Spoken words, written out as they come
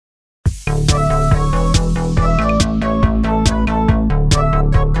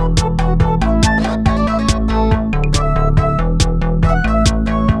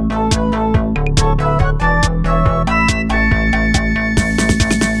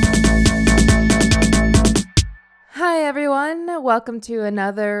welcome to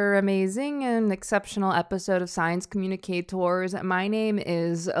another amazing and exceptional episode of Science Communicators. My name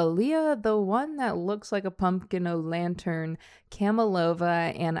is Aaliyah, the one that looks like a pumpkin o' lantern,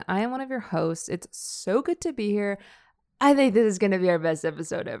 Kamalova, and I am one of your hosts. It's so good to be here. I think this is going to be our best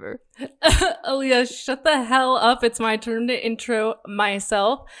episode ever. Aaliyah, shut the hell up. It's my turn to intro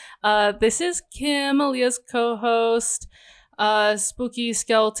myself. This is Kim, Aaliyah's co-host. Spooky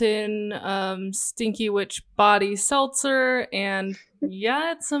skeleton, stinky witch body seltzer, and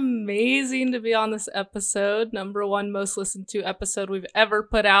yeah, it's amazing to be on this episode. Number one most listened to episode we've ever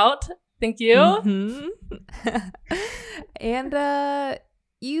put out. Thank you. Mm-hmm. And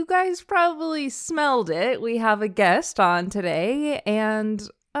you guys probably smelled it. We have a guest on today, and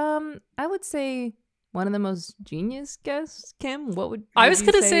I would say one of the most genius guests. Kim, what would I was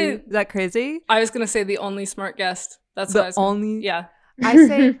gonna say? Is that crazy? I was gonna say the only smart guest. That's what I was only. Yeah, I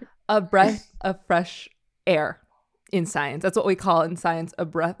say a breath of fresh air in science. That's what we call in science, a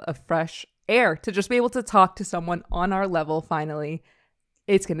breath of fresh air. To just be able to talk to someone on our level. Finally,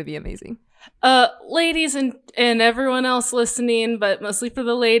 it's going to be amazing. Ladies and everyone else listening, but mostly for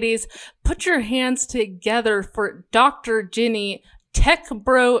the ladies, put your hands together for Dr. Ginny, Tech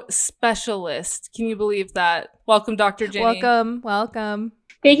Bro Specialist. Can you believe that? Welcome, Dr. Ginny. Welcome.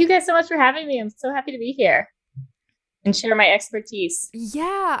 Thank you guys so much for having me. I'm so happy to be here and share my expertise.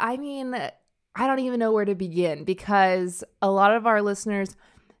 Yeah, I mean, I don't even know where to begin because a lot of our listeners,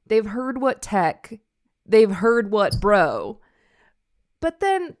 they've heard what tech, they've heard what bro, but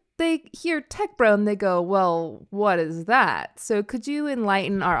then they hear tech bro and they go, well, what is that? So could you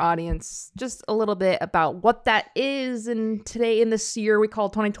enlighten our audience just a little bit about what that is and today in this year we call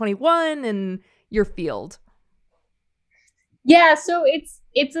 2021 and your field? Yeah, so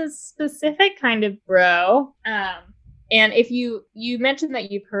it's a specific kind of bro. And if you mentioned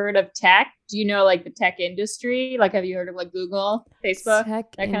that you've heard of tech, do you know like the tech industry? Like, have you heard of like Google, Facebook,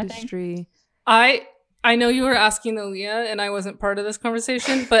 tech that industry? Kind of thing? I know you were asking Aaliyah, and I wasn't part of this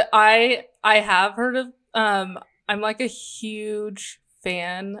conversation, but I have heard of. I'm like a huge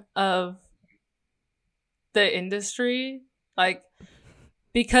fan of the industry, like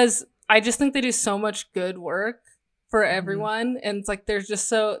because I just think they do so much good work for everyone, and it's like they're just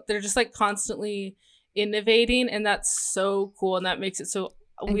like constantly innovating, and that's so cool, and that makes it so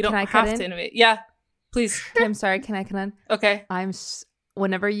we don't have to innovate. Yeah, please. I'm sorry, can I come in? Okay.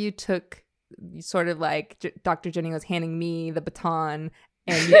 Whenever you took sort of like Dr. Jenny was handing me the baton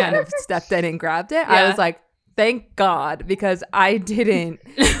and you kind of stepped in and grabbed it, I was like, thank God, because I didn't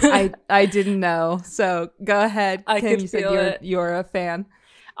I didn't know. So go ahead, Kim. You said you're a fan.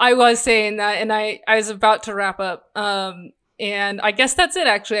 I was saying that, and I was about to wrap up. And I guess that's it,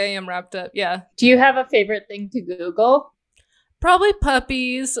 actually. I am wrapped up, yeah. Do you have a favorite thing to Google? Probably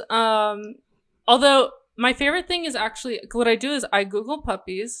puppies. Although my favorite thing is actually, what I do is I Google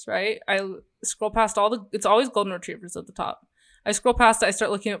puppies, right? I scroll past it's always golden retrievers at the top. I scroll past it, I start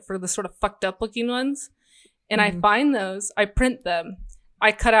looking for the sort of fucked up looking ones. And I find those, I print them,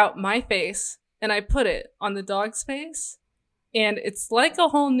 I cut out my face, and I put it on the dog's face. And it's like a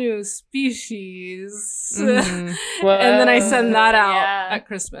whole new species. And then I send that out at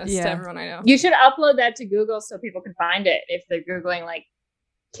Christmas to everyone I know. You should upload that to Google so people can find it if they're Googling like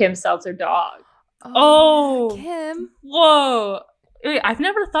Kim Seltzer dog. Oh, Kim. Whoa. Wait, I've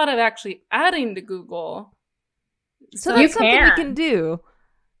never thought of actually adding to Google. So that's something we can do.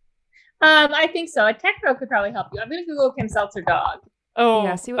 I think so. A tech bro could probably help you. I'm going to Google Kim Seltzer dog. Oh,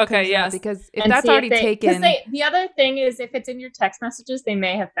 yeah, see what comes out, because if that's already taken. The other thing is, if it's in your text messages, they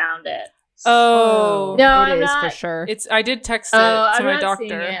may have found it. Oh, no, it is for sure. I did text it to my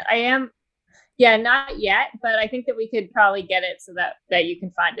doctor. I am. Yeah, not yet, but I think that we could probably get it so that you can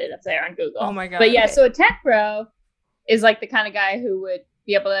find it up there on Google. Oh my God. But yeah, so a tech bro is like the kind of guy who would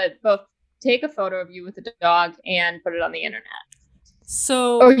be able to both take a photo of you with a dog and put it on the internet.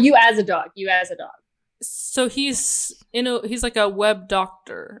 Or you as a dog. So he's like a web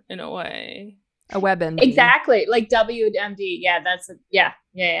doctor in a way. A WebMD. Exactly. Like WMD. Yeah,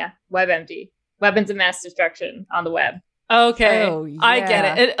 yeah. WebMD. Weapons of mass destruction on the web. Okay. Oh, yeah. I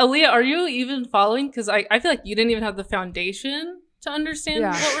get it. And Aaliyah, are you even following? Because I feel like you didn't even have the foundation to understand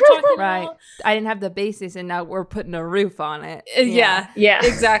what we're talking about. I didn't have the basis, and now we're putting a roof on it. Yeah,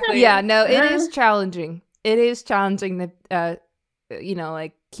 exactly. Yeah, no, it is challenging. It is challenging to,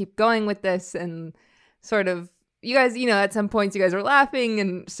 like keep going with this and sort of, you guys, at some points you guys were laughing,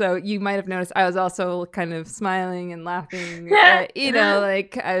 and so you might have noticed I was also kind of smiling and laughing.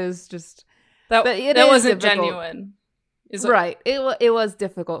 Like I was just that wasn't difficult. Genuine. Right. It was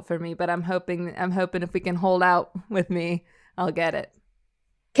difficult for me, but I'm hoping if we can hold out with me, I'll get it.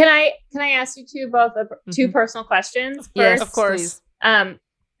 Can I ask you two both two personal questions? First, Yes, of course. please.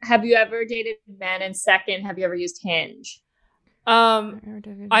 Have you ever dated men? And second, have you ever used Hinge?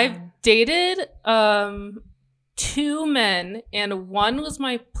 I've dated 2 men, and one was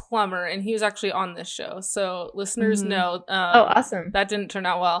my plumber, and he was actually on this show. So listeners know. Oh, awesome. That didn't turn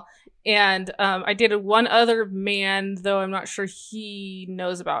out well. And I dated one other man, though I'm not sure he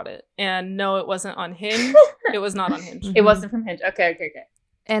knows about it. And no, it wasn't on Hinge. It was not on Hinge. It wasn't from Hinge. Okay.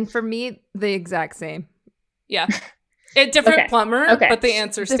 And for me, the exact same. Yeah. Different Okay. plumber, Okay. but the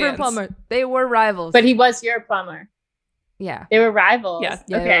answer stands. Different plumber. They were rivals. But he was your plumber. yeah. They were rivals. Yeah.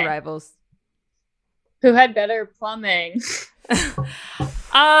 Yeah, they Okay. were rivals. Who had better plumbing?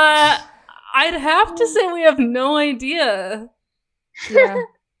 I'd have to say we have no idea. Yeah.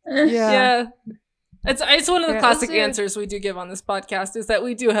 Yeah. It's one of the Yeah, classic those are- answers we do give on this podcast is that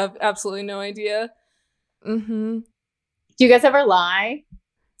we do have absolutely no idea. Mm-hmm. Do you guys ever lie?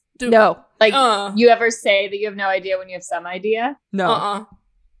 No. Like, Uh. you ever say that you have no idea when you have some idea? No.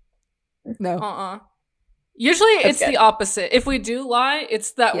 No. Usually That's it's good. the opposite. If we do lie,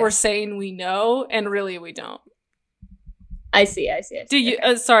 it's that we're Yes. saying we know and really we don't. I see. Do you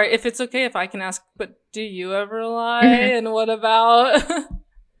Okay. sorry, if it's okay if I can ask, but do you ever lie? And what about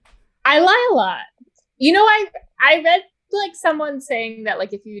I lie a lot. You know, I read like someone saying that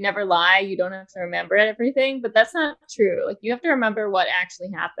like if you never lie, you don't have to remember everything, but that's not true. Like you have to remember what actually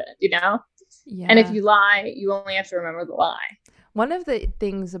happened, you know? Yeah. And if you lie, you only have to remember the lie. One of the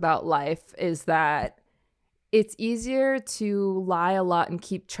things about life is that it's easier to lie a lot and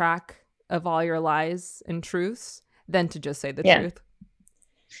keep track of all your lies and truths than to just say the Yeah. truth.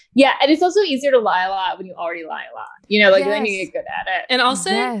 Yeah, and it's also easier to lie a lot when you already lie a lot. You know, like then you Yes. get good at it. and I'll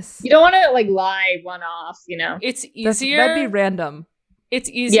say Yes. You don't want to like lie one off, you know? it's That'd easier. be random. It's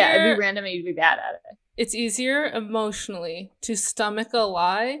easier. Yeah, it'd be random and you'd be bad at it. It's easier emotionally to stomach a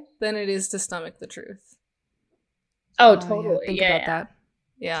lie than it is to stomach the truth. Oh, Yeah, totally. think Yeah, about yeah. that.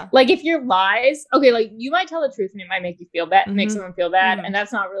 Yeah. Like if your lies, okay, like you might tell the truth and it might make you feel bad, make Mhm. someone feel bad, Mhm. and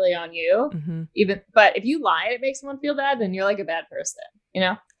that's not really on you. Mm-hmm. But if you lie and it makes someone feel bad, then you're like a bad person, you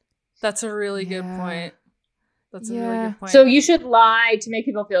know? That's a really good Yeah. point. That's a really Yeah. good point. So you should lie to make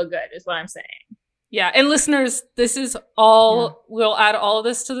people feel good, is what I'm saying. yeah, and listeners, this is all we'll add all of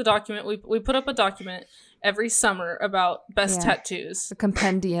this to the document. We put up a document every summer about best Yeah. tattoos. A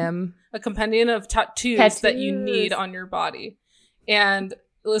compendium. A compendium of tattoos that you need Tattoos. on your body. And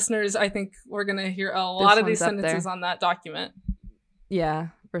listeners, I think we're gonna hear a lot of these one's up there. sentences on that document. Yeah,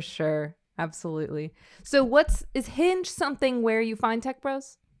 for sure. Absolutely. So is Hinge something where you find tech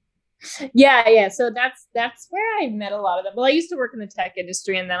bros? Yeah. So that's where I met a lot of them. Well, I used to work in the tech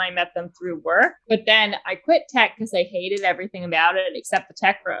industry and then I met them through work. But then I quit tech because I hated everything about it except the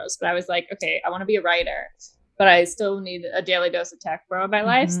tech bros. But I was like, okay, I want to be a writer, but I still need a daily dose of tech bro in my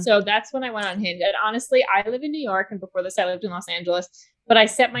life. Mhm. So that's when I went on Hinge. And honestly, I live in New York, and before this I lived in Los Angeles, but I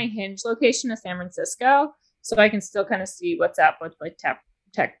set my Hinge location to San Francisco so I can still kind of see what's up with like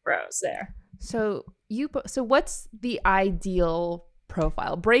tech bros there. So what's the ideal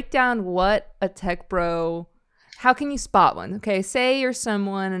profile? Break down what a tech bro. How can you spot one? Okay, say you're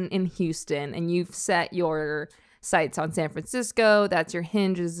someone in Houston and you've set your sights on San Francisco. That's your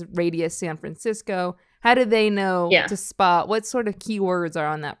Hinge's radius, San Francisco. How do they know to spot what sort of keywords are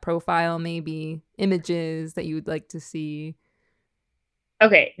on that profile? Maybe images that you would like to see.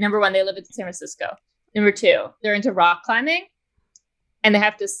 Okay, number 1, they live in San Francisco. Number 2, they're into rock climbing, and they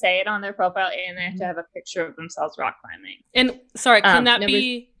have to say it on their profile, and they have to have a picture of themselves rock climbing. And sorry, can that number-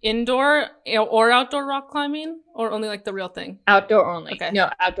 be indoor or outdoor rock climbing, or only like the real thing? Outdoor only. Okay. No,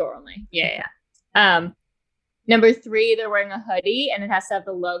 outdoor only. Yeah. Number 3, they're wearing a hoodie, and it has to have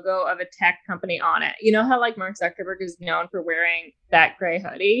the logo of a tech company on it. You know how like Mark Zuckerberg is known for wearing that gray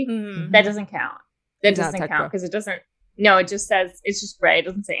hoodie? Mhm. That doesn't count. That He's not a doesn't tech count bro. because it doesn't. No, it just says it's just gray. It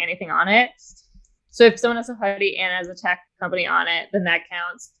doesn't say anything on it. So if someone has a hoodie and has a tech company on it, then that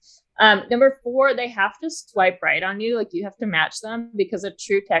counts. Number 4, they have to swipe right on you. Like you have to match them because a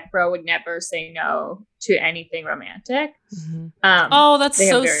true tech bro would never say no to anything romantic. Mhm. Oh, that's They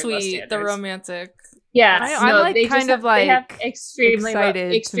have so very low sweet. The standards. romantic. Yeah, I'm like they kind just of they have like extremely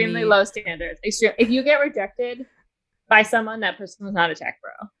excited to extremely meet- low standards. If you get rejected by someone, that person was not a tech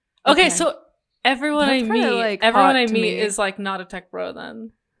bro. Okay, Okay. so everyone That's I kinda, meet, like, everyone hot I to meet me. is like not a tech bro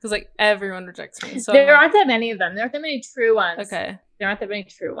then, because like everyone rejects me. So There aren't that many of them. There aren't that many true ones. okay, There aren't that many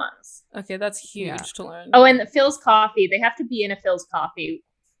true ones. okay, that's huge Yeah. to learn. Oh, and Phil's Coffee. They have to be in a Phil's Coffee,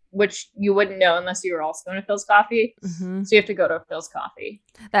 which you wouldn't know unless you were also in a Phil's Coffee. Mhm. So you have to go to a Phil's Coffee.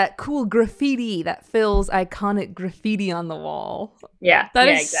 That cool graffiti, that Phil's iconic graffiti on the wall. Yeah, That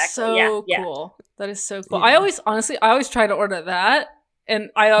yeah, is exactly. so yeah. cool. That is so cool. Yeah. I always try to order that, And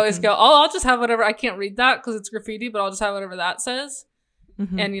I always go, oh, I'll just have whatever. I can't read that because it's graffiti, but I'll just have whatever that says.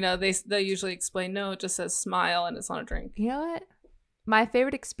 And, you know, they usually explain, no, it just says smile and it's not a drink. You know what? My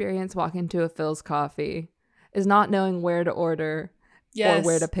favorite experience walking to a Phil's Coffee is not knowing where to order or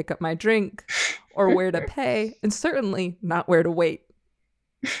where to pick up my drink or where to pay, and certainly not where to wait.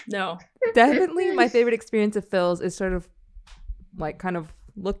 No. Definitely my favorite experience of Phil's is sort of like kind of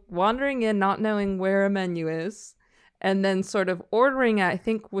wandering in, not knowing where a menu is, and then sort of ordering, I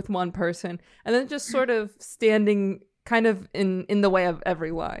think, with one person, and then just sort of standing kind of in the way of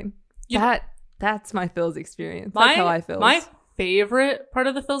every line. That's my Phil's experience. That's how I feel. My favorite part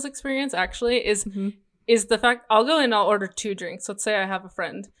of the Phil's experience actually is the fact I'll go in, I'll order 2 drinks. Let's say I have a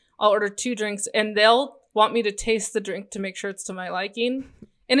friend. I'll order 2 drinks and they'll want me to taste the drink to make sure it's to my liking.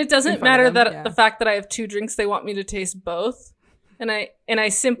 And it doesn't matter that the fact that I have 2 drinks, they want me to taste both. And I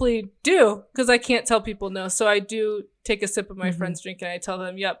simply do, because I can't tell people no. So I do take a sip of my friend's drink and I tell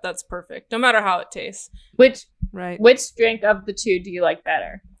them, yep, that's perfect, no matter how it tastes. Which drink of the 2 do you like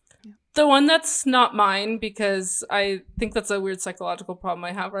better? The one that's not mine, because I think that's a weird psychological problem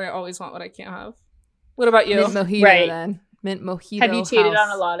I have where I always want what I can't have. What about you? Mint mojito, then. Mint mojito. Have you cheated on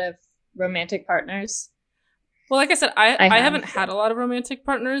a lot of romantic partners? Well, like I said, I haven't had a lot of romantic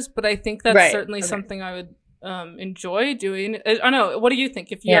partners, but I think that's certainly something I would enjoy doing. I don't know. What do you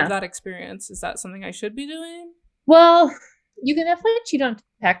think? If you have that experience, is that something I should be doing? Well, you can definitely cheat on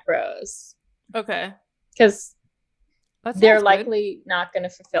tech bros. Okay. Because they're likely not going to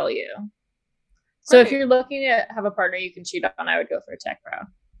fulfill you. So if you're looking to have a partner you can cheat on, I would go for a tech bro.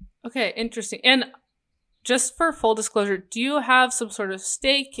 Okay, interesting. And just for full disclosure, do you have some sort of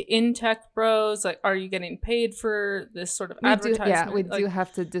stake in Tech Bros? Like, are you getting paid for this sort of advertisement? We do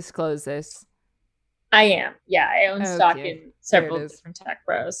have to disclose this. I am. Yeah, I own stock in several different Tech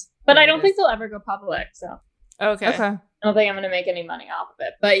Bros. But I don't think they'll ever go public, so. Okay. I don't think I'm going to make any money off of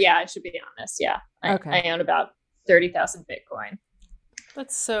it. But yeah, I should be honest. Yeah. I own about 30,000 Bitcoin.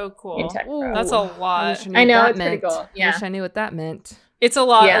 That's so cool. Ooh, that's a lot. I know, it's pretty cool. Yeah. I wish I knew what that meant. It's a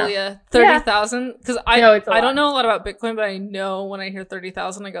lot, Aaliyah. 30,000? Because I don't know a lot about Bitcoin, but I know when I hear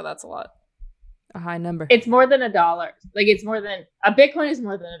 30,000, I go, that's a lot. A high number. It's more than $1. Like, it's more than a Bitcoin is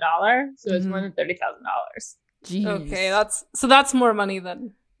more than $1, so it's more than $30,000. Jeez. Okay, that's more money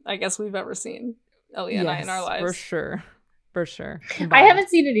than I guess we've ever seen, Aaliyah and I, in our lives. For sure. I haven't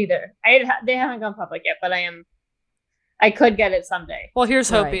seen it either. They haven't gone public yet, but I could get it someday. Well, here's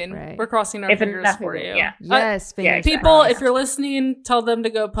hoping. Right. We're crossing our fingers for you. Yeah. Yes, fingers. People, if you're listening, tell them to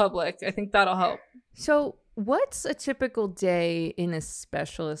go public. I think that'll help. So, what's a typical day in a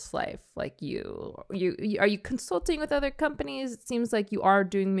specialist's life like you? Are you consulting with other companies? It seems like you are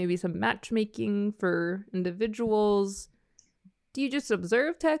doing maybe some matchmaking for individuals. Do you just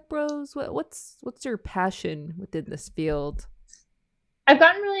observe tech bros? What's your passion within this field? I've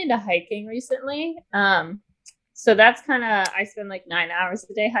gotten really into hiking recently. So that's kind of, I spend like 9 hours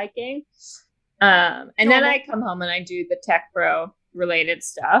a day hiking. And then I come home and I do the tech bro related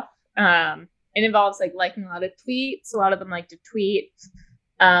stuff. It involves like liking a lot of tweets. A lot of them like to tweet.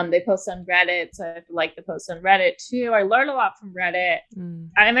 They post on Reddit, so I have to like the post on Reddit too. I learn a lot from Reddit.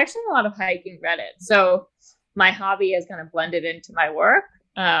 I'm actually in a lot of hiking Reddit. So my hobby has kind of blended into my work,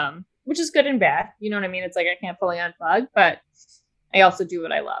 which is good and bad. You know what I mean? It's like I can't fully unplug, but I also do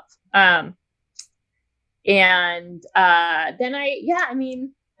what I love. And then I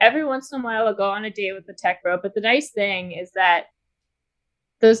mean, every once in a while I'll go on a date with the tech bro. But the nice thing is that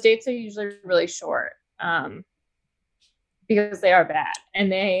those dates are usually really short because they are bad.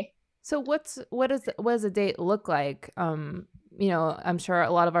 And So what does a date look like? You know, I'm sure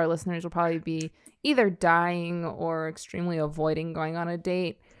a lot of our listeners will probably be either dying or extremely avoiding going on a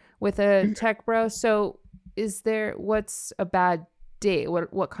date with a tech bro. So what's a bad date?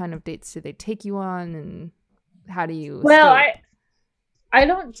 What kind of dates do they take you on, and how do you I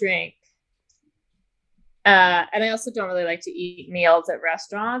don't drink, and I also don't really like to eat meals at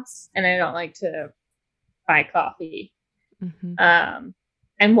restaurants, and I don't like to buy coffee.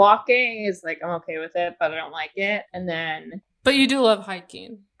 And walking is like, I'm okay with it, but I don't like it. And then but you do love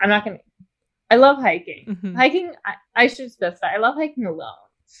hiking. I love hiking. Hiking, I should specify, I love hiking alone.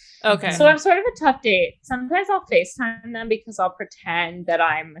 Okay. So I'm sort of a tough date. Sometimes I'll FaceTime them because I'll pretend that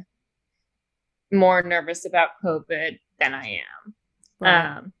I'm more nervous about COVID than I am.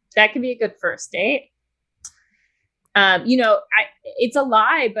 Right. That can be a good first date. You know, it's a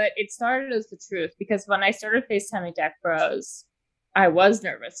lie, but it started as the truth, because when I started FaceTiming tech bros, I was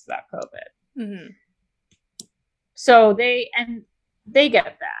nervous about COVID. So they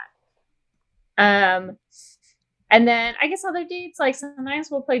get that. And then I guess other dates, like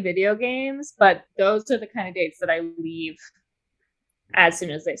sometimes we'll play video games, but those are the kind of dates that I leave as soon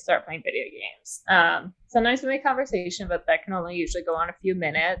as they start playing video games. Sometimes we make conversation, but that can only usually go on a few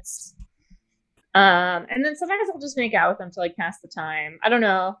minutes. And then sometimes I'll just make out with them to like pass the time. I don't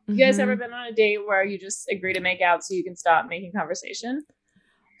know. You guys ever been on a date where you just agree to make out so you can stop making conversation?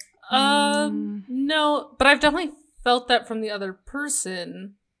 No, but I've definitely felt that from the other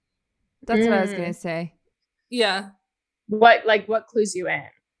person. That's what I was gonna say. Yeah. What clues you in?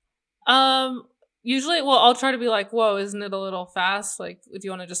 Usually, I'll try to be like, whoa, isn't it a little fast? Like, do you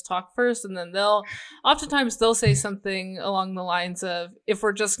want to just talk first? And then oftentimes they'll say something along the lines of, if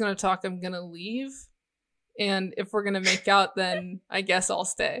we're just going to talk, I'm going to leave. And if we're going to make out, then I guess I'll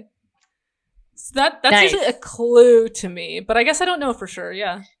stay. So that's nice. Usually a clue to me, but I guess I don't know for sure.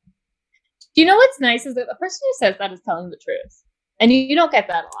 Yeah. Do you know what's nice is that the person who says that is telling the truth. And you don't get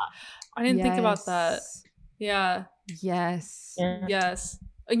that a lot. I didn't think about that. Yeah. Yes. Yeah. Yes.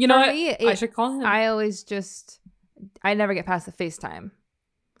 You know what? I should call him. I never get past the FaceTime.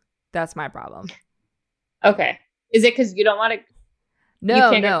 That's my problem. Okay. Is it because you don't want to?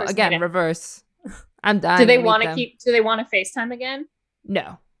 No. Again, reverse. I'm done. Do they want to do they want to FaceTime again?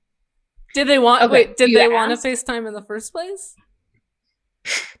 No. Did they want, okay. Did they want to FaceTime in the first place?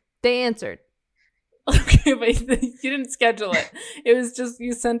 They answered. Okay, but you didn't schedule it. It was just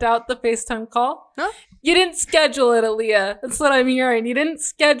you sent out the FaceTime call. Huh? You didn't schedule it, Aaliyah. That's what I'm hearing. You didn't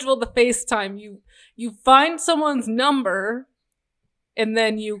schedule the FaceTime. You find someone's number, and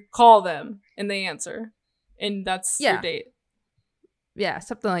then you call them, and they answer, and that's your date. Yeah,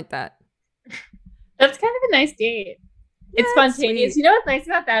 something like that. That's kind of a nice date. Yeah, it's spontaneous. sweet. You know what's nice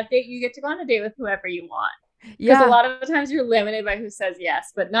about that date? You get to go on a date with whoever you want. Because Yeah. a lot of the times you're limited by who says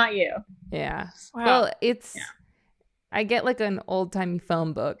yes, but not you. Yeah. Wow. Well, I get like an old timey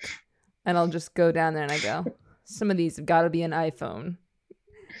phone book, and I'll just go down there and I go, some of these have got to be an iPhone.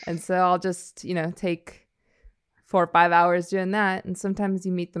 And so I'll just, take 4 or 5 hours doing that. And sometimes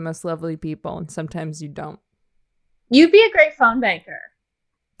you meet the most lovely people, and sometimes you don't. You'd be a great phone banker.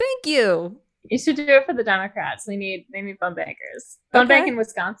 Thank you. You should do it for the Democrats. They need phone bankers. Phone bank in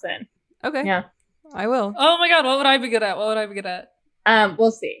Wisconsin. Okay. Yeah. I will. Oh my God, what would I be good at?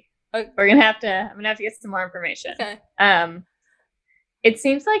 We'll see. Okay. I'm gonna have to get some more information. Okay. It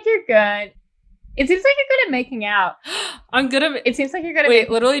seems like you're good. It seems like you're good at making out. I'm good at It seems like you're good at Wait,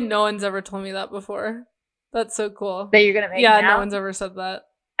 making literally no one's ever told me that before. That's so cool. that you're good at making Yeah, out. no one's ever said that.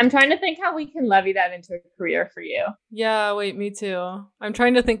 I'm trying to think how we can levy that into a career for you. Yeah, wait, me too. I'm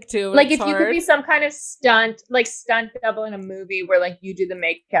trying to think too. Like It's if you could hard. be some kind of stunt double in a movie where like you do the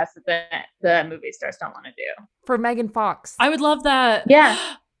makeups that the movie stars don't want to do. For Megan Fox. I would love that. Yeah.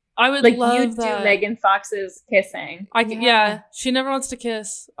 I would Like love you that. do Megan Fox's kissing. Yeah, she never wants to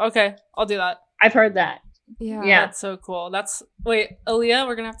kiss. Okay, I'll do that. I've heard that. Yeah. Yeah. That's so cool. Wait, Aaliyah,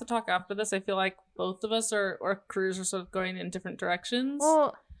 we're gonna have to talk after this. I feel like both of us our careers are sort of going in different directions.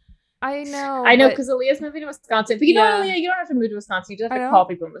 Well, I know. I know but- because Aaliyah's moving to Wisconsin. But you know what, Yeah. Aaliyah, you don't have to move to Wisconsin. You just have I to know. call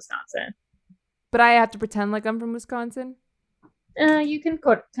people in Wisconsin. But I have to pretend like I'm from Wisconsin. You can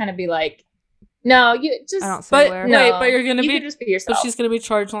kind of be like, no, you just. I don't say but where. No, wait, but you're gonna you be can just be so yourself. she's gonna be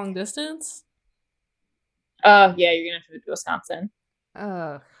charged long distance? Oh yeah, you're gonna have to move to Wisconsin.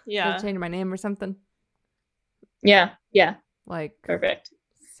 Ugh. Yeah. Should I change my name or something? Yeah, Like perfect.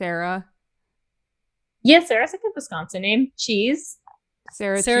 Sarah. Yeah, Sarah's a good Wisconsin name. Cheese.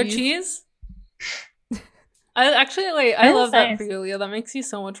 Sarah Cheese? Cheese. I love that nice. for you, Leah. That makes you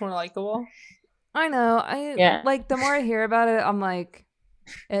so much more likable. I know. Yeah. Like the more I hear about it, I'm like,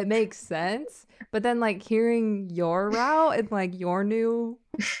 it makes sense. But then like hearing your route and like your new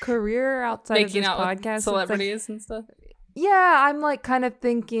career outside Making of this out podcast, with it's like- celebrities and stuff. yeah, I'm like kind of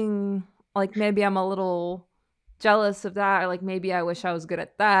thinking like maybe I'm a little jealous of that, or like maybe I wish I was good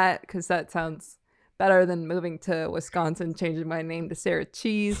at that because that sounds better than moving to Wisconsin, changing my name to Sarah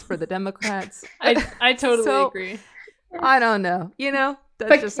Cheese for the Democrats. I totally So- agree. I don't know. That's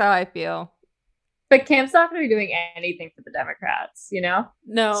But- just how I feel. But Cam's not going to be doing anything for the Democrats, you know?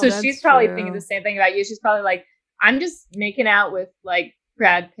 No. So that's she's probably true. thinking the same thing about you. She's probably like, I'm just making out with like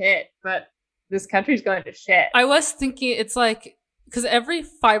Brad Pitt, but this country's going to shit. I was thinking it's like because every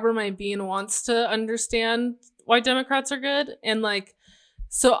fiber of my being wants to understand why Democrats are good, and like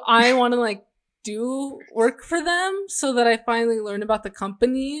so I want to like do work for them so that I finally learn about the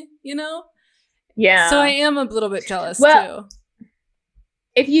company, Yeah. So I am a little bit jealous Well- too.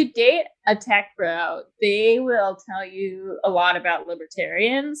 If you date a tech bro, they will tell you a lot about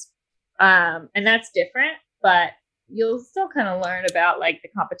libertarians. And that's different, but you'll still kind of learn about like the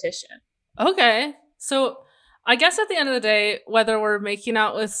competition. Okay. So I guess at the end of the day, whether we're making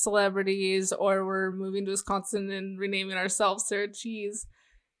out with celebrities or we're moving to Wisconsin and renaming ourselves Sarah Cheese,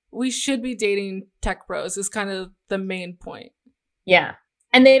 we should be dating tech bros is kind of the main point. Yeah.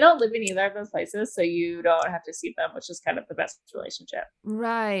 And they don't live in either of those places, so you don't have to see them, which is kind of the best relationship.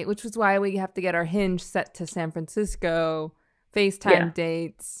 Right, which was why we have to get our Hinge set to San Francisco, FaceTime Yeah.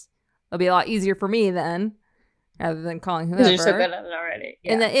 dates. It'll be a lot easier for me then, rather than calling Because whoever. you're so good at it already.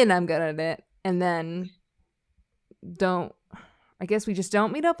 Yeah. And I'm good at it. And then I guess we just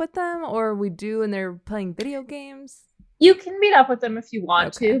don't meet up with them, or we do and they're playing video games. You can meet up with them if you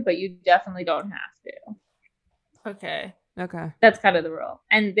want Okay. to, but you definitely don't have to. Okay. Okay. That's kind of the rule.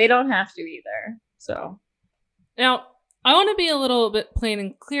 And they don't have to either. So Now, I want to be a little bit plain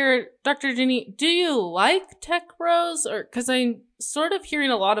and clear. Dr. Ginny, do you like tech bros? Or because I'm sort of hearing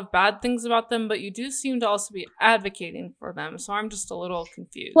a lot of bad things about them, but you do seem to also be advocating for them. So I'm just a little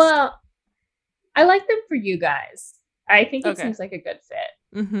confused. well, I like them for you guys. I think it Okay. seems like a good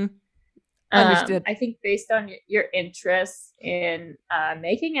fit. Mm-hmm. Understood. I think based on your interests in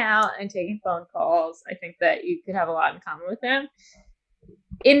making out and taking phone calls, I think that you could have a lot in common with them.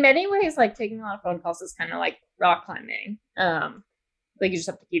 In many ways, like taking a lot of phone calls is kind of like rock climbing. Like you just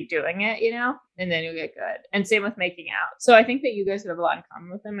have to keep doing it, and then you'll get good. And same with making out. So I think that you guys would have a lot in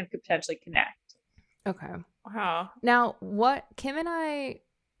common with them and could potentially connect. Okay. Wow. Now, what Kim and I,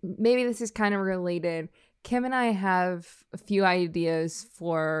 maybe this is kind of related. Kim and I have a few ideas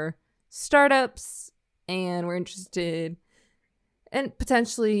for startups, and we're interested and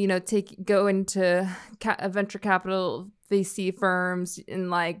potentially, go into venture capital VC firms and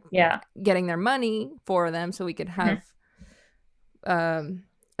like getting their money for them so we could have a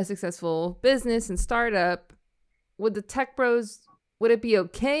successful business and startup. Would the tech bros, would it be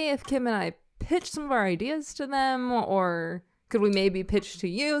okay if Kim and I pitch some of our ideas to them, or could we maybe pitch to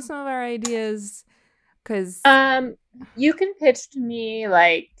you some of our ideas? Because you can pitch to me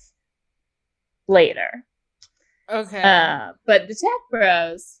like later. Okay. But the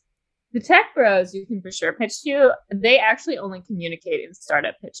tech bros you can for sure pitch to. They actually only communicate in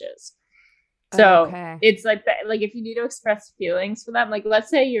startup pitches. So it's like that, like if you need to express feelings for them, like let's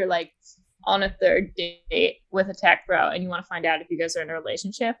say you're like on a third date with a tech bro and you want to find out if you guys are in a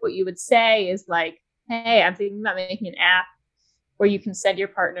relationship, what you would say is like, hey, I'm thinking about making an app where you can send your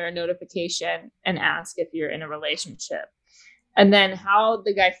partner a notification and ask if you're in a relationship. And then how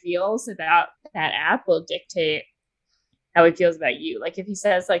the guy feels about that app will dictate how he feels about you. Like if he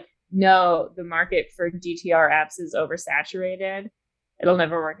says like, no, the market for DTR apps is oversaturated, it'll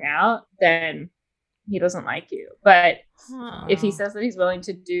never work out, then he doesn't like you. But if he says that he's willing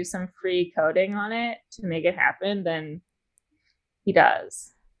to do some free coding on it to make it happen, then he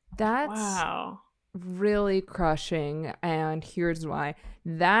does. That's really crushing, and here's why.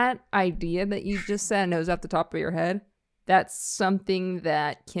 That idea that you just said, knows off the top of your head, that's something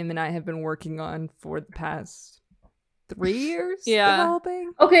that Kim and I have been working on for the past 3 years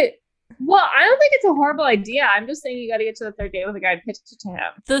developing. Okay. Well, I don't think it's a horrible idea. I'm just saying you got to get to the third date with a guy and pitch it to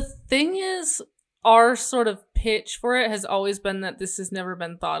him. The thing is, our sort of pitch for it has always been that this has never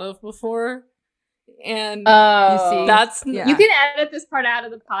bin thought of before. And you see, that's you can edit this part out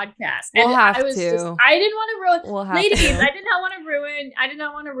of the podcast. We'll and have I was to. I didn't want to ruin ladies. To. I did not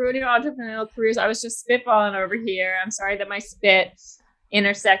want to ruin your entrepreneurial careers. I was just spitballing over here. I'm sorry that my spit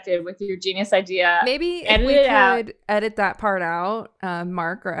intersected with your genius idea. Maybe if we could edit that part out,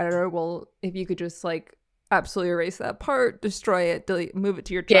 Mark, our editor, if you could just like absolutely erase that part, destroy it, delete, move it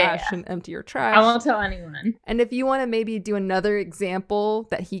to your trash and empty your trash. I won't tell anyone. And if you want to maybe do another example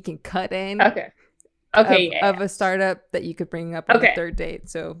that he can cut in. Of a startup that you could bring up on the third date.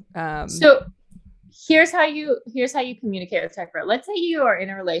 So here's how you communicate with tech bro. Let's say you are in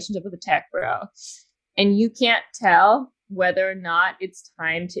a relationship with a tech bro and you can't tell whether or not it's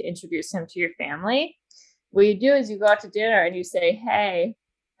time to introduce him to your family. What you do is you go out to dinner and you say, hey,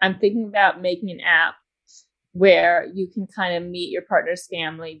 I'm thinking about making an app where you can kind of meet your partner's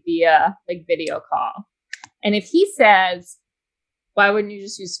family via like video call. And if he says, why wouldn't you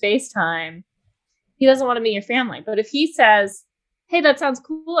just use FaceTime? He doesn't want to meet your family. But if he says, hey, that sounds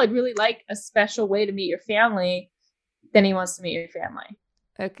cool, I'd really like a special way to meet your family, then he wants to meet your family.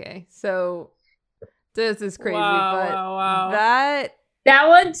 Okay, so this is crazy, wow. That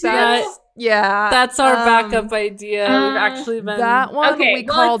one too. That's our backup idea. We've actually been that one. We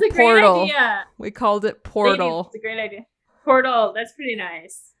called Portal. We called it Portal. It's a great idea. Portal. That's pretty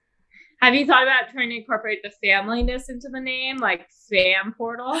nice. Have you thought about trying to incorporate the familyness into the name, like Fam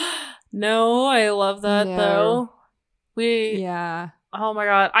Portal? No, I love that though. Oh my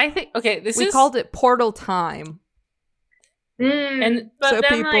god, I think we called it Portal Time, and so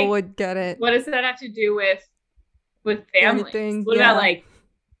then, people would get it. What does that have to do with families? What about like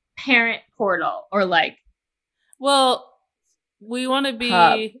Parent Portal or like? Well, we want to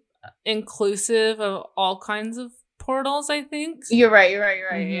be inclusive of all kinds of portals, I think. You're right.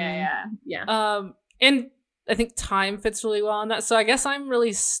 Mhm. Yeah. And I think time fits really well on that. So I guess I'm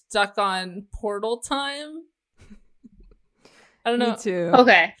really stuck on portal time. I don't know. Me too.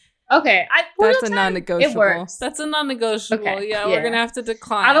 Okay. That's Portal a time, non-negotiable. It works. That's a non-negotiable. Okay, Yeah, yeah. we're gonna have to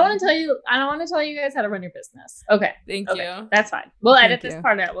decline. I don't want to tell you guys how to run your business. Okay. Thank Okay. you. That's fine. We'll Thank edit this you.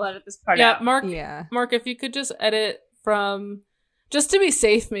 part out. Yeah, Mark. Yeah. Mark, if you could just edit from, just to be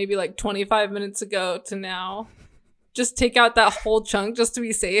safe, maybe like 25 minutes ago to now. Just take out that whole chunk just to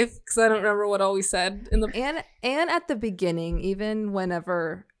be safe, because I don't remember what all we said in the. And at the beginning, even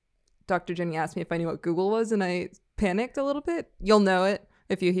whenever Dr. Jenny asked me if I knew what Google was and I panicked a little bit, you'll know it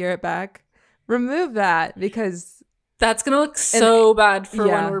if you hear it back. Remove that, because That's gonna look so bad for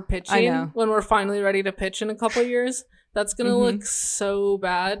yeah, when we're I pitching. know. When we're finally ready to pitch in a couple years, that's gonna Mhm. look so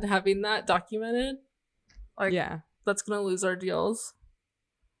bad having that documented. Like, yeah. that's gonna lose our deals.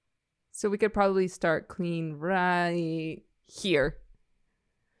 So we could probably start clean right here.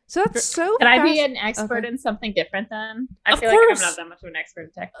 So that's so Can I be fast- an expert Okay. in something different then? I Of feel like I'm course. not that much of an expert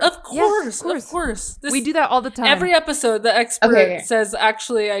in tech. Of Yes, course, of course. This, We do that all the time. every episode. The expert Okay. says,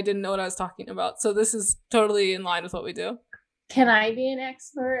 "Actually, I didn't know what I was talking about." So this is totally in line with what we do. Can I be an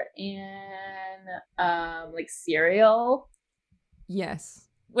expert in like cereal? Yes.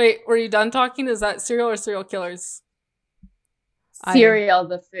 Wait, were you done talking? Is that serial or serial killers? Cereal,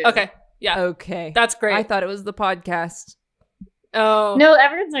 the food. Okay, yeah, Okay. that's great. I thought it was the podcast. Oh No,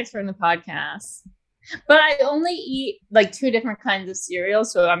 everyone's an expert in the podcast. But I only eat like 2 different kinds of cereal,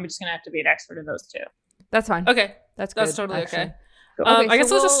 so I'm just gonna have to be an expert in those 2. That's fine. okay, That's good. that's totally actually. okay. Cool. I guess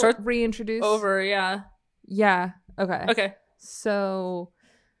we'll just start reintroduce over. Yeah. Yeah. Okay. Okay. So,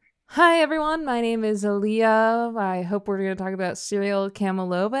 hi everyone. My name is Aaliyah. I hope we're going to talk about Serial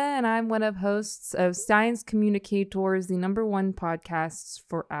Camelova, and I'm one of hosts of Science Communicators, the #1 podcasts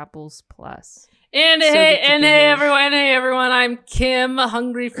for Apples Plus. And So hey, good to and be hey here. everyone, hey everyone. I'm Kim,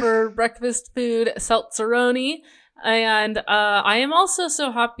 hungry for breakfast food, Seltzeroni, and I am also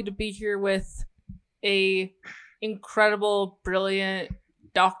so happy to be here with a incredible, brilliant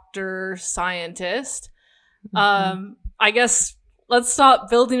doctor scientist. I guess let's stop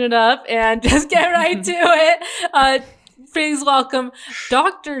building it up and just get right to it. Please welcome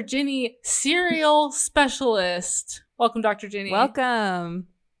Dr. Ginny, cereal specialist. Welcome, Dr. Ginny. Welcome.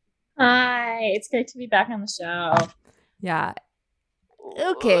 Hi, it's great to be back on the show. Yeah.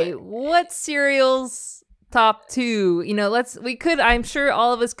 Okay. What cereals top 2? You know, I'm sure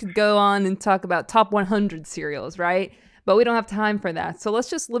all of us could go on and talk about top 100 cereals, right? But we don't have time for that. So let's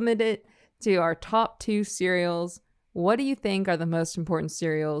just limit it to our top 2 cereals. What do you think are the most important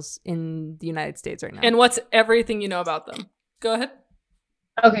cereals in the United States right now? And what's everything you know about them? Go ahead.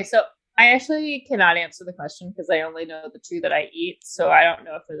 Okay, so I actually cannot answer the question because I only know the 2 that I eat, so I don't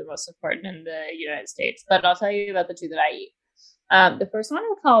know if they're the most important in the United States. But I'll tell you about the 2 that I eat. The first one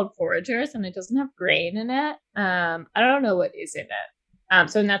is called Foragers, and it doesn't have grain in it. I don't know what is in it.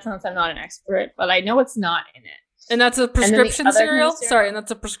 So in that sense, I'm not an expert, but I know what's not in it. And that's a then the prescription other kind cereal? of cereal- Sorry, and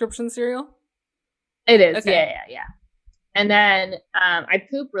that's a prescription cereal? It is, Okay. yeah. And then I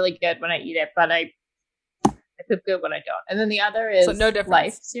poop really good when I eat it, but I poop good when I don't. And then the other is So no difference.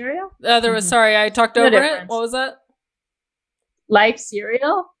 Life cereal. The other was, sorry, I talked No over it. difference. What was that? Life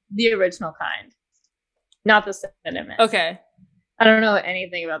cereal, the original kind, not the cinnamon. Okay. I don't know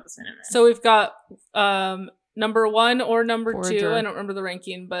anything about the cinnamon. So we've got number 1 or number 2. Forager. I don't remember the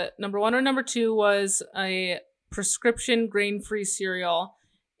ranking, but number 1 or number 2 was a prescription grain-free cereal.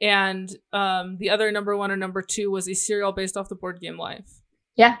 And the other number 1 or number 2 was a cereal based off the board game Life.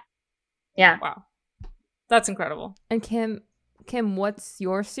 yeah. Wow. That's incredible. And Kim, what's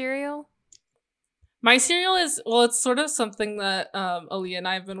your cereal? My cereal is, well, it's sort of something that Aaliyah and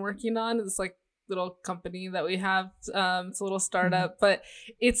I have been working on. It's like little company that we have. It's a little startup, but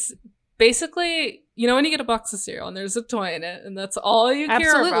it's basically, you know, when you get a box of cereal and there's a toy in it and that's all you care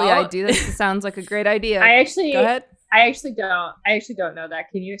Absolutely, about. I do. That sounds like a great idea. I actually Go ahead. I actually don't know that.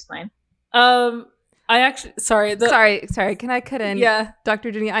 Can you explain? I actually, sorry. Sorry. Can I cut in? Yeah.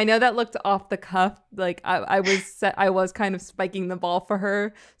 Dr. Ginny, I know that looked off the cuff. Like I was kind of spiking the ball for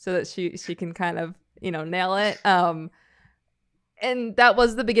her so that she can kind of, you know, nail it. And that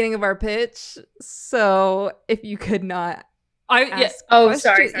was the beginning of our pitch. So if you could not ask Oh, questions-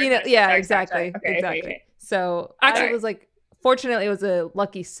 sorry. you know, sorry, yeah, sorry, exactly. sorry. Okay, exactly. okay. So Actually- I was like, fortunately, it was a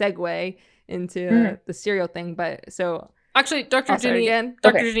lucky segue into the cereal thing. But so Actually, Dr. I'll start Ginny, again.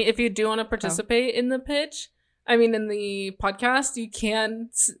 Dr. Okay. Ginny, if you do want to participate in the pitch, I mean, in the podcast, you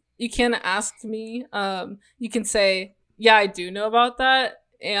can ask me. You can say, yeah, I do know about that.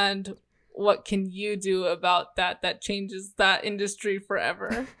 And what can you do about that changes that industry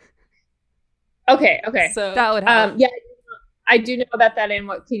forever? Okay. So That would help. Yeah, I do know about that. And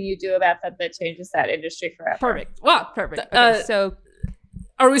what can you do about that changes that industry forever? perfect. Wow, Perfect. Okay, so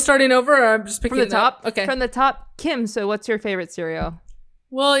are we starting over, or I'm just picking from the top. Up? Okay. From the top, Kim. So what's your favorite cereal?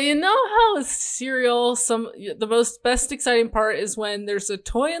 Well, you know how with cereal, the most best exciting part is when there's a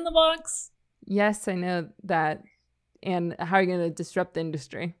toy in the box. Yes, I know that. And how are you going to disrupt the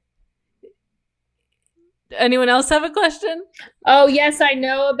industry? Anyone else have a question? Oh, yes, I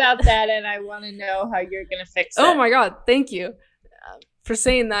know about that, and I want to know how you're going to fix it. Oh my God, thank you for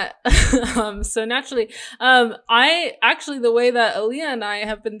saying that. So naturally, the way that Aaliyah and I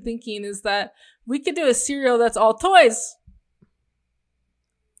have been thinking is that we could do a cereal that's all toys.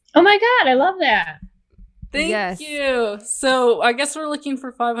 Oh my God, I love that. Thank you. So I guess we're looking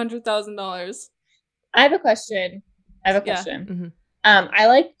for $500,000. I have a question. Mm-hmm. I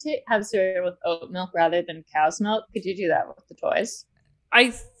like to have cereal with oat milk rather than cow's milk. Could you do that with the toys?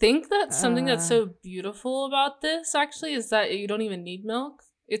 I think that's something that's so beautiful about this, actually, is that you don't even need milk.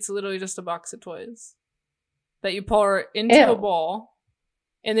 It's literally just a box of toys that you pour into a bowl,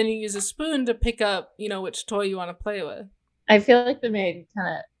 and then you use a spoon to pick up, which toy you want to play with. I feel like the main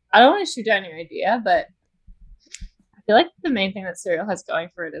I don't want to shoot down your idea, but I feel like the main thing that cereal has going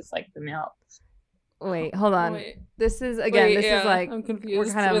for it is like the milk. Wait, hold on. This is like I'm confused.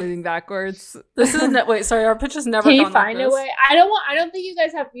 We're kind of moving backwards. This is wait, sorry, our pitch has never. Can you gone find like a this. way? I don't think you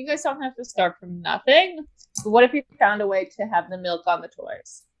guys don't have to start from nothing. But what if you found a way to have the milk on the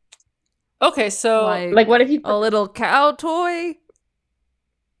toys? Okay, so like what if you a little cow toy?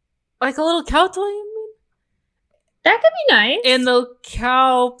 Like a little cow toy, you mean? That could be nice. And the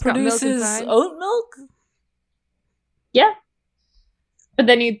cow got milk produces inside? oat milk? Yeah. But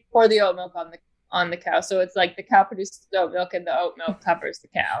then you pour the oat milk on the cow. So it's like the cow produces the oat milk and the oat milk covers the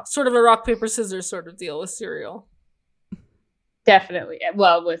cow. Sort of a rock, paper, scissors sort of deal with cereal. Definitely.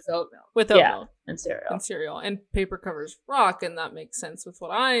 Well, with oat milk. With oat milk. And cereal. And cereal. And paper covers rock, and that makes sense with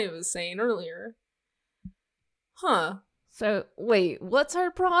what I was saying earlier. Huh. So, wait, what's our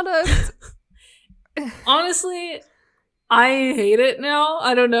product? Honestly, I hate it now.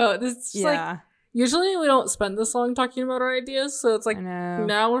 I don't know. This is like, usually we don't spend this long talking about our ideas, so it's like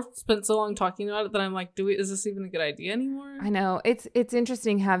now we've spent so long talking about it that I'm like, is this even a good idea anymore? I know. It's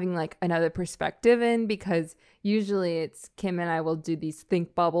interesting having like another perspective in, because usually it's Kim and I will do these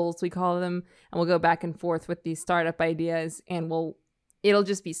think bubbles, we call them, and we'll go back and forth with these startup ideas, and it'll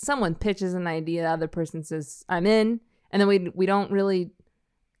just be someone pitches an idea, the other person says, I'm in, and then we don't really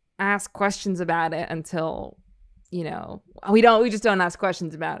ask questions about it until, we just don't ask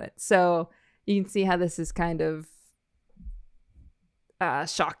questions about it. So you can see how this is kind of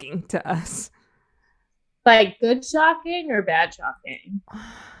shocking to us. Like good shocking or bad shocking?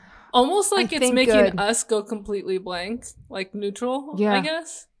 Almost like it's making us go completely blank, like neutral, I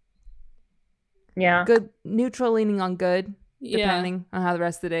guess. Yeah. Good, neutral, leaning on good, depending on how the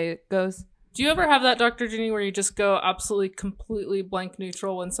rest of the day goes. Do you ever have that, Dr. Ginny, where you just go absolutely, completely blank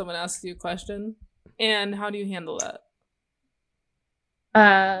neutral when someone asks you a question? And how do you handle that?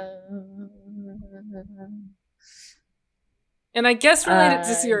 And I guess related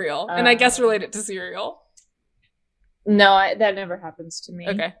to cereal. No, that never happens to me.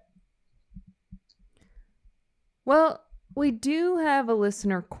 Okay. Well, we do have a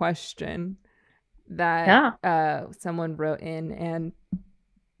listener question that someone wrote in, and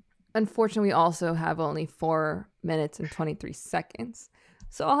unfortunately we also have only 4 minutes and 23 seconds.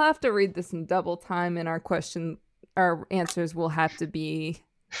 So I'll have to read this in double time, and our answers will have to be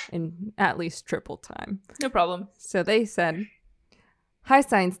in at least triple time. No problem. So they said, "Hi,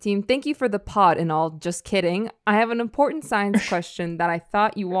 science team. Thank you for the pod and all. Just kidding. I have an important science question that I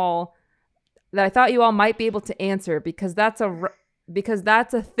thought you all might be able to answer, because that's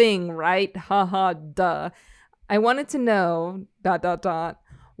a thing, right? Haha, duh. I wanted to know ...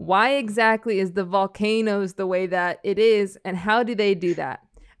 why exactly is the volcanoes the way that it is, and how do they do that?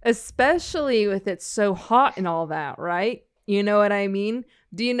 Especially with it so hot and all that, right? You know what I mean?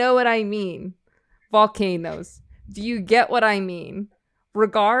 Do you know what I mean? Volcanoes. Do you get what I mean?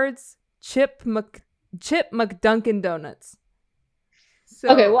 Regards, Chip McDunkin' Donuts." So,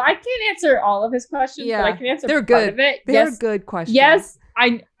 okay, well, I can't answer all of his questions, but I can answer they're part good. of it. They're good questions. Yes,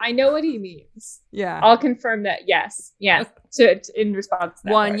 I know what he means. Yeah. I'll confirm that. Yes. Yeah. In response to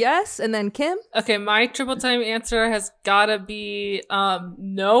that one part. yes, and then Kim? Okay, my triple time answer has gotta be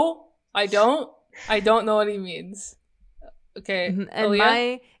no, I don't. I don't know what he means. Okay. And Aaliyah?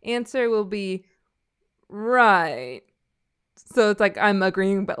 my answer will be right. So it's like I'm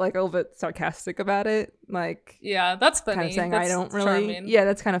agreeing, but like a little bit sarcastic about it. Like, yeah, that's funny. Kind of saying that's I don't really. charming. Yeah,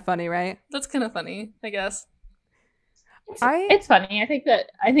 that's kind of funny, right? That's kind of funny, I guess. It's funny. I think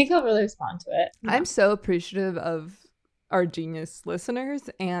he'll really respond to it. I'm so appreciative of our genius listeners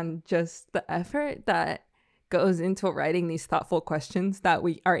and just the effort that goes into writing these thoughtful questions that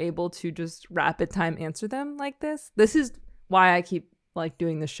we are able to just rapid time answer them like this. This is why I keep like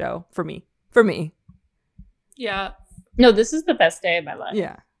doing the show for me. Yeah. No, this is the best day of my life.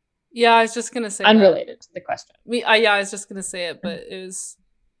 Yeah. Yeah, I was just going to say unrelated to the question. I was just going to say it, but it was,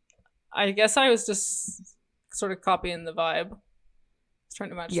 I guess I was just sort of copying the vibe. I was trying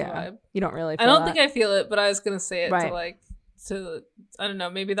to match the vibe. You don't really feel I don't that. think I feel it, but I was going to say it Right. to I don't know,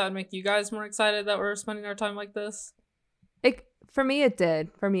 maybe that would make you guys more excited that we're spending our time like this. For me, it did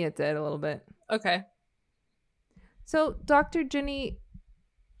a little bit. Okay. So, Dr. Ginny,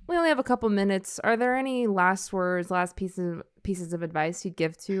 we only have a couple minutes. Are there any last words, last pieces of advice you'd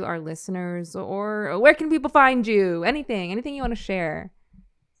give to our listeners, or where can people find you? Anything you want to share?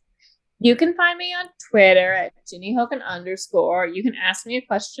 You can find me on Twitter at @JinnyHogan_. You can ask me a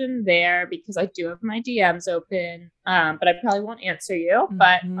question there because I do have my DMs open, but I probably won't answer you.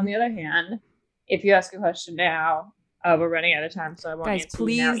 But on the other hand, if you ask a question now, we're running out of time, so I won't Guys, answer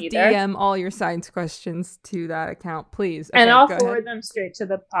you now please either. DM all your science questions to that account, please. And Okay, I'll go forward ahead. them straight to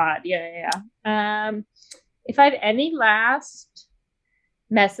the pod. Yeah. If I have any last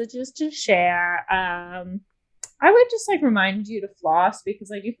messages to share, I would just like remind you to floss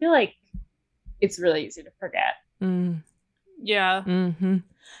because I do feel like it's really easy to forget. Yeah. Mm-hmm.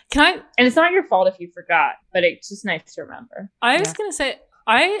 And it's not your fault if you forgot, but it's just nice to remember. I was going to say,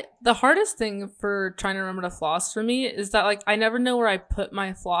 the hardest thing for trying to remember to floss for me is that like I never know where I put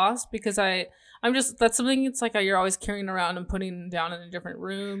my floss because I'm just, that's something it's like you're always carrying around and putting down in a different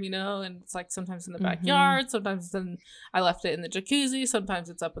room, and it's like sometimes in the backyard, sometimes then I left it in the jacuzzi, sometimes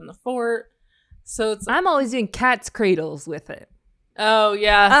it's up in the fort. So I'm always doing cat's cradles with it. Oh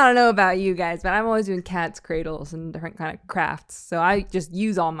yeah. I don't know about you guys, but I'm always doing cat's cradles and different kind of crafts. So I just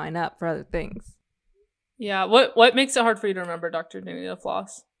use all mine up for other things. Yeah. What makes it hard for you to remember, Dr. Ginny, to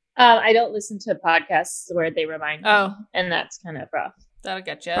floss? I don't listen to podcasts where they remind me, and that's kind of rough. That'll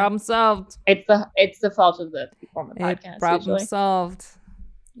get you. Problem solved. It's the fault of the people on the podcast. Problem usually. solved.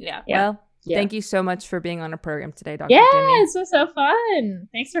 Yeah. Well, Yeah. thank you so much for being on our program today, Dr. Yeah, Ginny. this was so fun.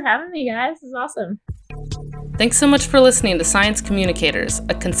 Thanks for having me, guys. This is awesome. Thanks so much for listening to Science Communicators,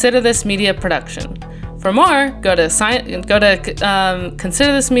 a Consider This Media production. For more, go to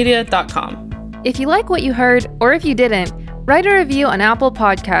considerthismedia.com. If you like what you heard, or if you didn't, write a review on Apple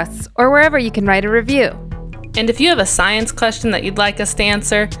Podcasts or wherever you can write a review. And if you have a science question that you'd like us to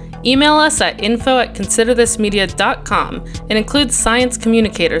answer, email us at info@considerthismedia.com and include Science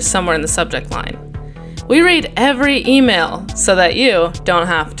Communicators somewhere in the subject line. We read every email so that you don't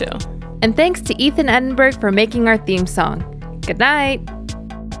have to. And thanks to Ethan Edinburgh for making our theme song. Good night.